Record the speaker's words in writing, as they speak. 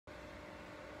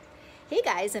Hey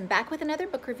guys, I'm back with another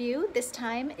book review. This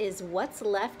time is What's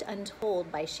Left Untold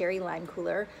by Sherry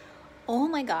Limecooler. Oh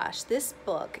my gosh, this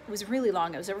book was really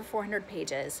long. It was over 400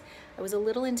 pages. I was a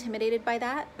little intimidated by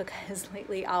that because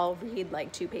lately I'll read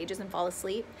like 2 pages and fall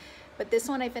asleep. But this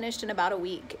one I finished in about a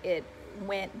week. It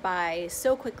went by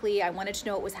so quickly. I wanted to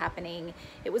know what was happening.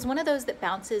 It was one of those that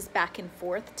bounces back and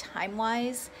forth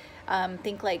time-wise.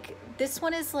 Think like, this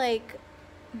one is like,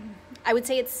 I would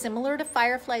say it's similar to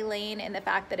Firefly Lane in the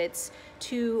fact that it's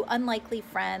 2 unlikely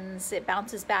friends. It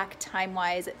bounces back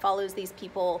time-wise. It follows these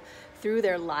people through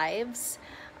their lives.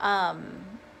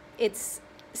 It's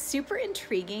super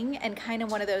intriguing and kind of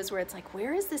one of those where it's like,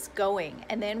 where is this going?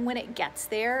 And then when it gets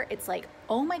there, it's like,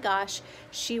 oh my gosh,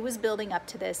 she was building up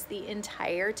to this the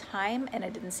entire time and I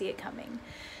didn't see it coming.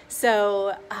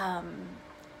 So,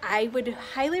 I would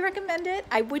highly recommend it.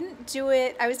 I wouldn't do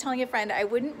it. I was telling a friend I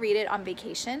wouldn't read it on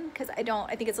vacation because I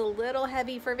think it's a little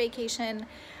heavy for vacation.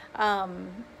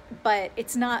 But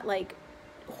it's not like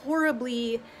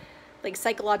horribly like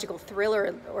psychological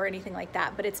thriller or anything like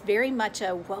that, but it's very much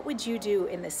a what would you do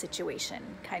in this situation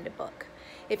kind of book.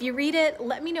 If you read it,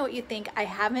 let me know what you think. I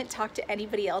haven't talked to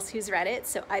anybody else who's read it,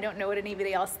 so I don't know what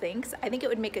anybody else thinks. I think it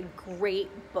would make a great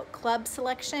book club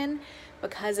selection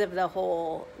because of the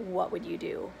whole what would you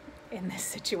do in this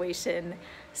situation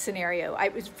scenario. I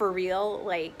was for real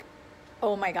like,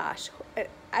 oh my gosh,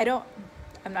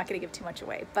 I'm not gonna give too much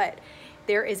away, but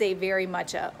there is a very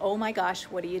much a, oh my gosh,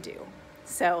 what do you do?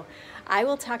 So I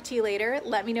will talk to you later.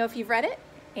 Let me know if you've read it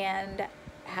and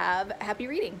have happy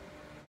reading.